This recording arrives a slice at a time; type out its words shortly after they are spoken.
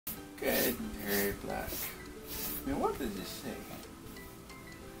Good, very black. Now what does this say?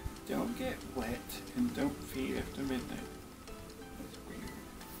 Don't get wet and don't feed after midnight. That's weird.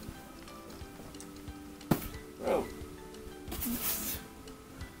 Well,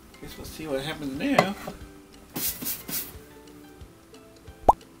 guess we'll see what happens now.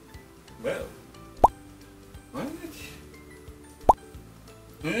 Well, what?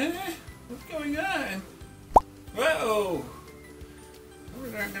 What's going on? Whoa!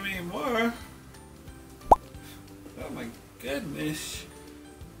 There aren't gonna be any more. Oh my goodness.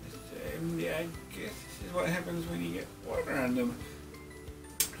 Yeah, I guess this is what happens when you get water on them.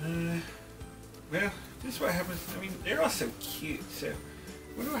 Well, this is what happens. I mean, they're all so cute, so I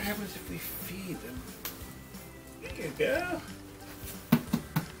wonder what happens if we feed them. There you go.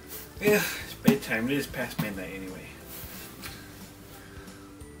 Yeah, it's bedtime. It is past midnight anyway.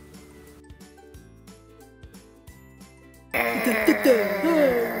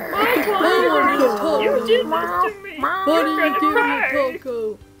 You did this to me! What are you doing,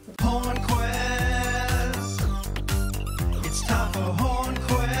 Coco? Horn Quest. It's time for Horn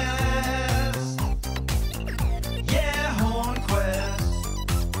Quest. Yeah, Horn Quest.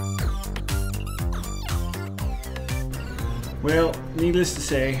 Well, needless to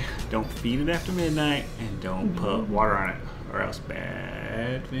say, don't feed it after midnight and don't put water on it, or else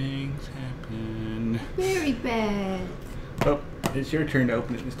bad things happen. Very bad. Oh, it's your turn to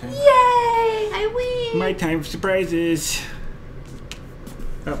open it this time. Yay! I win! My time for surprises.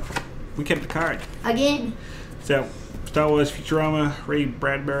 Oh, we kept the card. Again. So, Star Wars Futurama, Ray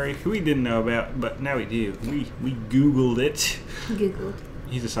Bradbury, who we didn't know about, but now we do. We Googled it. Googled.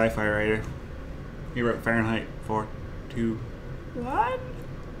 He's a sci-fi writer. He wrote Fahrenheit 421?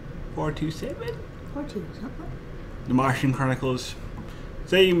 427? 42 something. The Martian Chronicles.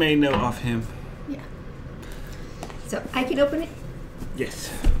 So you may know of him. Yeah. So I can open it? Yes.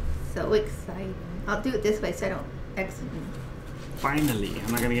 So exciting. I'll do it this way so I don't accidentally. Finally.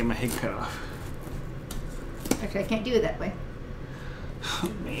 I'm not going to get my head cut off. Actually, I can't do it that way.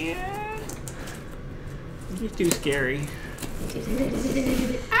 Oh, man. It's too scary.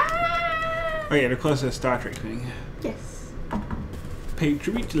 Ah! Oh, yeah, they're close to the Star Trek thing. Yes. Pay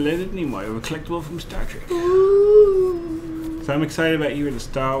tribute to Leonard Nimoy, a collectible from Star Trek. Ooh. So I'm excited about either the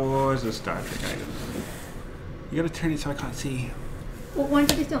Star Wars or Star Trek items. You gotta turn it so I can't see. Well, why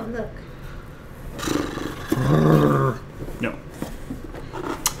don't you just don't look? No.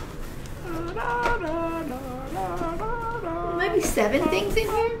 There might be 7 things in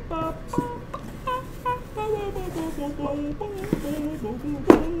here. I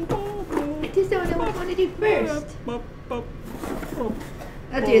just don't know what I want to do first.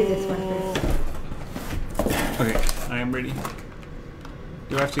 I'll do this one first. Okay, I am ready.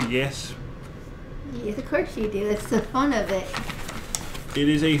 Do I have to guess? Yes, of course you do. That's the fun of it. It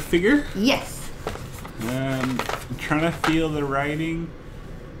is a figure. Yes. I'm trying to feel the writing.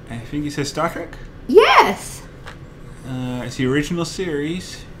 I think it says Star Trek. Yes. It's the original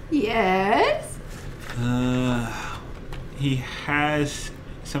series. Yes. He has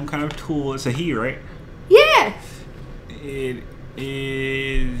some kind of tool. It's a he, right? Yes. It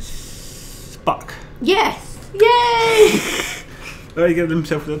is Spock. Yes. Yay! Oh, he got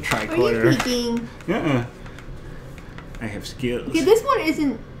himself a little Are you tricorder. peeking? I have skills. Okay, this one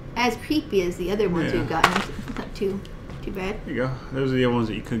isn't as creepy as the other ones Yeah. we've gotten. It's not too bad. There you go. Those are the other ones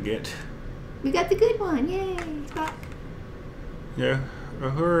that you could get. We got the good one. Yay! Spock. Yeah.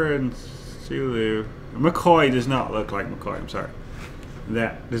 Uhura and Sulu. McCoy does not look like McCoy. I'm sorry.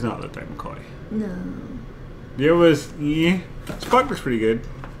 That does not look like McCoy. No. There was, yeah. Spock looks pretty good.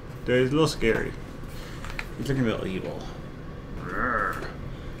 He's a little scary. He's looking a little evil.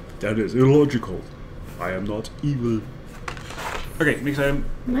 That is illogical. I am not evil. Okay, next item.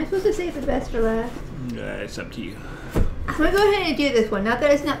 Am I supposed to save the best for last? It's up to you. I'm gonna go ahead and do this one. Not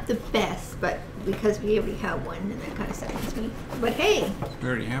that it's not the best, but because we already have one, and that kind of saddens me. But hey, We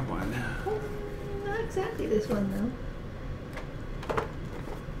already have one. not exactly this one though.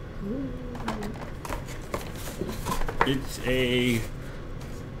 Ooh. It's a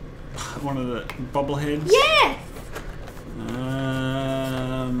one of the bubble heads. Yes.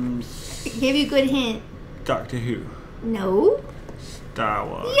 Give you a good hint. Doctor Who. No. Star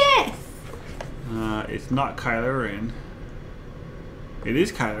Wars. Yes. It's not Kylo Ren. It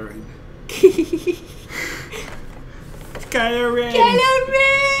is Kylo Ren. It's Kylo Ren. Kylo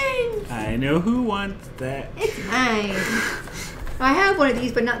Ren. I know who wants that. It's mine. I have one of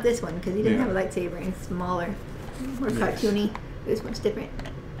these, but not this one because he doesn't Yeah. have a lightsaber and it's smaller, more cartoony. This one's different.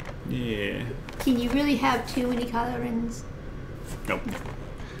 Yeah. Can you really have too many Kylo Rens? Nope.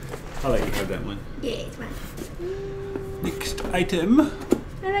 I'll let you have that one. Yeah, it's mine. Next item.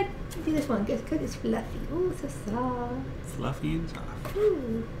 And do this one because it's fluffy. Ooh, so soft. Fluffy and soft.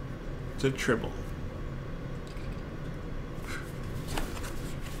 Ooh. It's a tribble.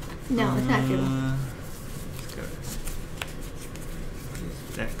 No, it's not true.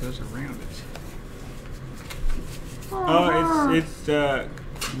 That goes around it. Aw. Oh, it's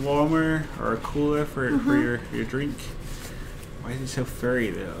warmer or cooler for your drink. Why is it so furry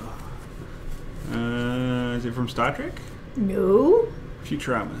though? Is it from Star Trek? No.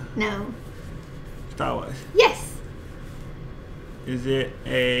 Futurama. No. Star Wars. Yes. Is it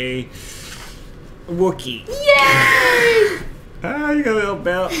a Wookiee? Yay! Ah, you got a little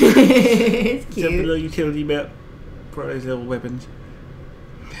belt. It's You have a cute. little utility belt for those little weapons.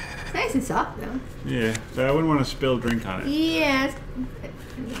 It's nice and soft though. Yeah, so I wouldn't want to spill drink on it. Yes. I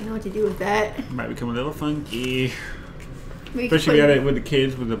don't know what to do with that. It might become a little funky. We could Especially put- we got it with the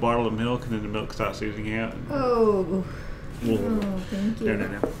kids with the bottle of milk and then the milk starts oozing out. Oh. Whoa. Oh, thank you.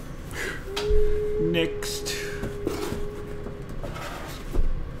 No. Next.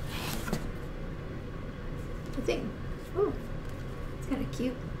 The thing. Oh. It's kind of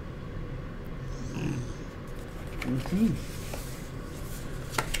cute.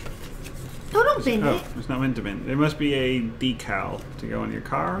 Oh, don't bend Oh, it. it's not meant to bend. There must be a decal to go on your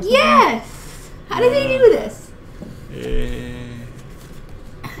car or something. Yes! How did they do this?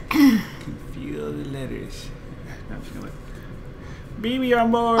 Can feel the letters. No, I'm just gonna BB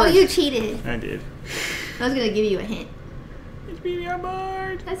on board. Oh, you cheated. I did. I was going to give you a hint. It's BB on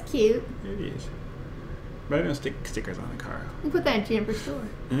board. That's cute. It is. But I don't stick stickers on the car. You put that in Jennifer's store.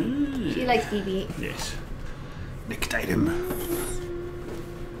 She likes BB-8. Yes. Next item.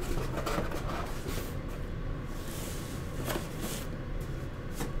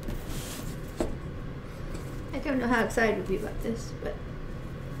 I don't know how excited you'll be about this, but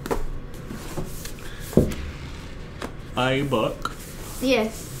A book.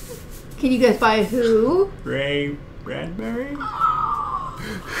 yes. Can you guess by who? Ray Bradbury.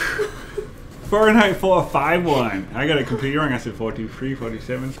 Fahrenheit 451. I got it completely wrong. I said 423,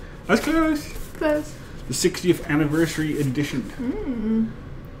 47. That's close. Close. The 60th anniversary edition.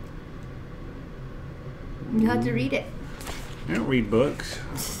 You have to read it. I don't read books.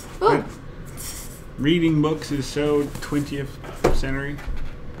 Oh, Reading books is so 20th century.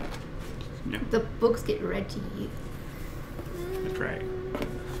 No, the books get read to you. that's right.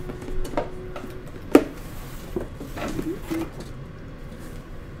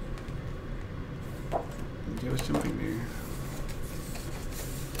 There was something there.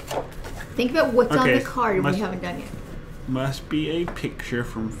 Think about what's on Okay, the card and we must- haven't done yet. Must be a picture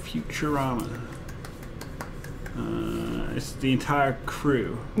from Futurama. It's the entire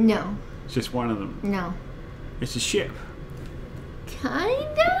crew. No. It's just one of them. No. It's a ship.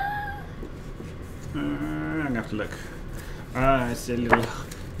 Kinda? I'm gonna have to look.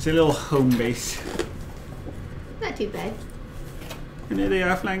 It's a little home base. Not too bad. And there they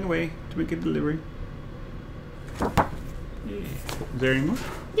are flying away to make a delivery. Yeah. Is there any more?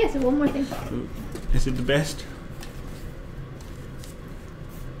 Yeah, so one more thing. Ooh. Is it the best?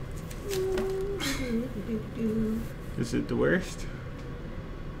 Is it the worst?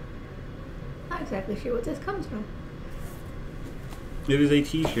 Not exactly sure what this comes from. It is a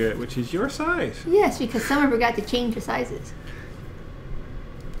t-shirt, which is your size. Yes, because Summer forgot to change the sizes.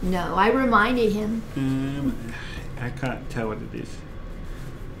 No, I reminded him. I can't tell what it is.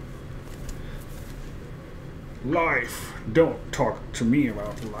 Life. Don't talk to me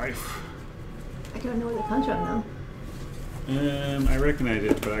about life. I don't know where it comes from though. I recognize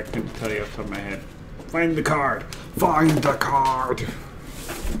it, but I couldn't tell you off the top of my head. Find the card. Find the card.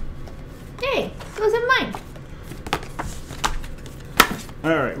 Hey, those are mine.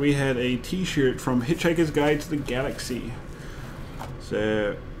 Alright, we had a t-shirt from Hitchhiker's Guide to the Galaxy.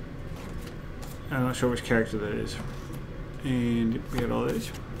 So, I'm not sure which character that is. And we had all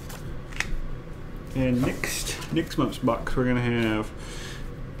this. And next month's box, we're going to have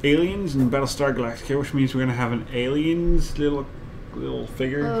Aliens and Battlestar Galactica, which means we're going to have an Aliens little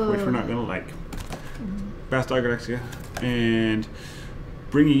figure, which we're not going to like. Battlestar Galactica. And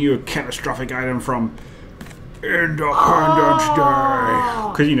bringing you a catastrophic item from Independence Day.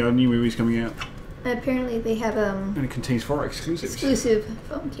 Because, you know, new movie's coming out. Apparently they have And it contains 4 exclusives. exclusive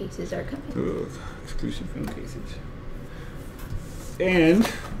phone cases are coming. Ugh, exclusive film cases. And,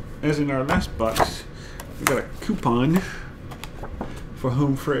 as in our last box, we got a coupon for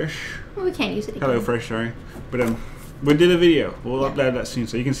Home Fresh. Well, we can't use it again. Hello Fresh, sorry. But we did a video. We'll Yeah. upload that soon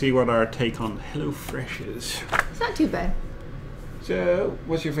so you can see what our take on Hello Fresh is. It's not too bad. So,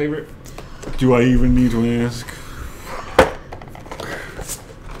 what's your favorite? Do I even need to ask?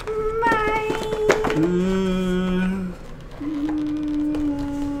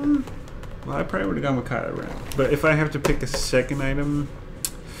 Well, I probably would have gone with Kylo Ren. But if I have to pick a second item,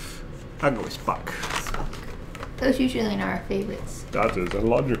 I'll go with Spock. Those usually aren't our favorites. That is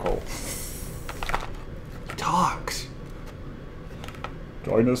illogical. He talks.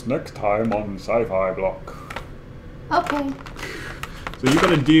 Join us next time on Sci-Fi Block. Okay. So you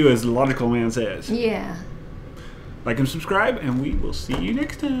gotta do as the logical man says. Yeah. Like and subscribe, and we will see you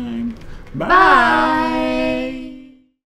next time. Bye. Bye.